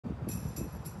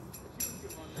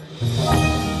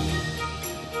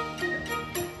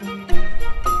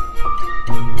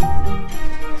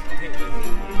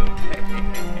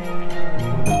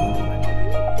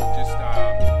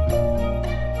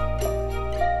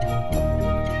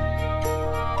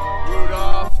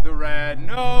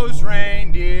red-nosed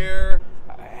reindeer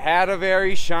had a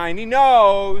very shiny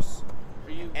nose.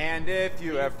 And if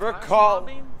you ever call...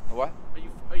 What?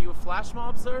 Are you a flash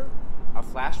mob, sir? A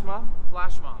flash mob?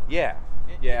 Flash mob. Yeah.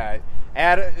 Yeah.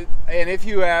 And if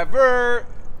you ever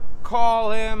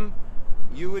call him,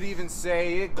 you would even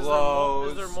say it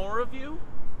glows. Is there more of you?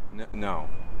 No.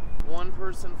 One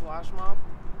person flash mob?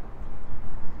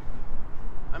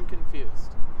 I'm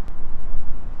confused.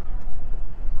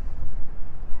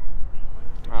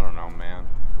 I don't know, man.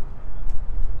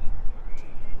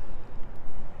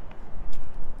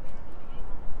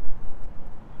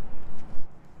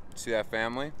 See that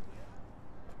family?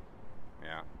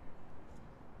 Yeah.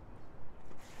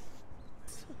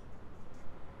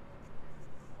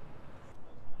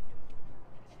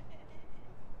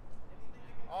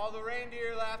 All the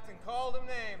reindeer laughed and called him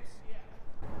names.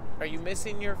 Are you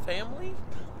missing your family?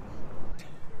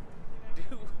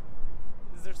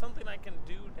 Is there something I can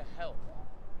do to help?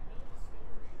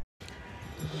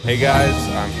 Hey guys,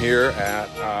 I'm here at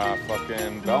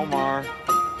fucking Belmar.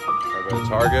 Right by the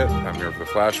Target. I'm here for the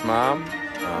flash mob.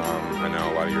 I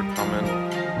know a lot of you are coming.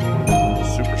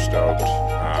 Super stoked.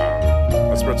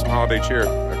 Let's spread some holiday cheer,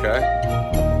 okay?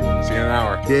 See you in an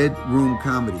hour. Dead room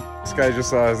comedy. This guy just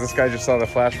saw the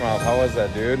flash mob. How was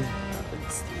that, dude?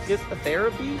 Get the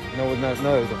therapy? No, it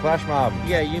was a flash mob.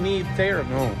 Yeah, you need therapy.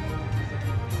 No.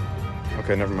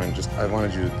 Okay, never mind. I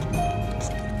wanted you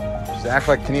to act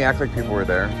like. Can you act like people were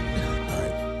there?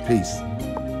 All right, peace.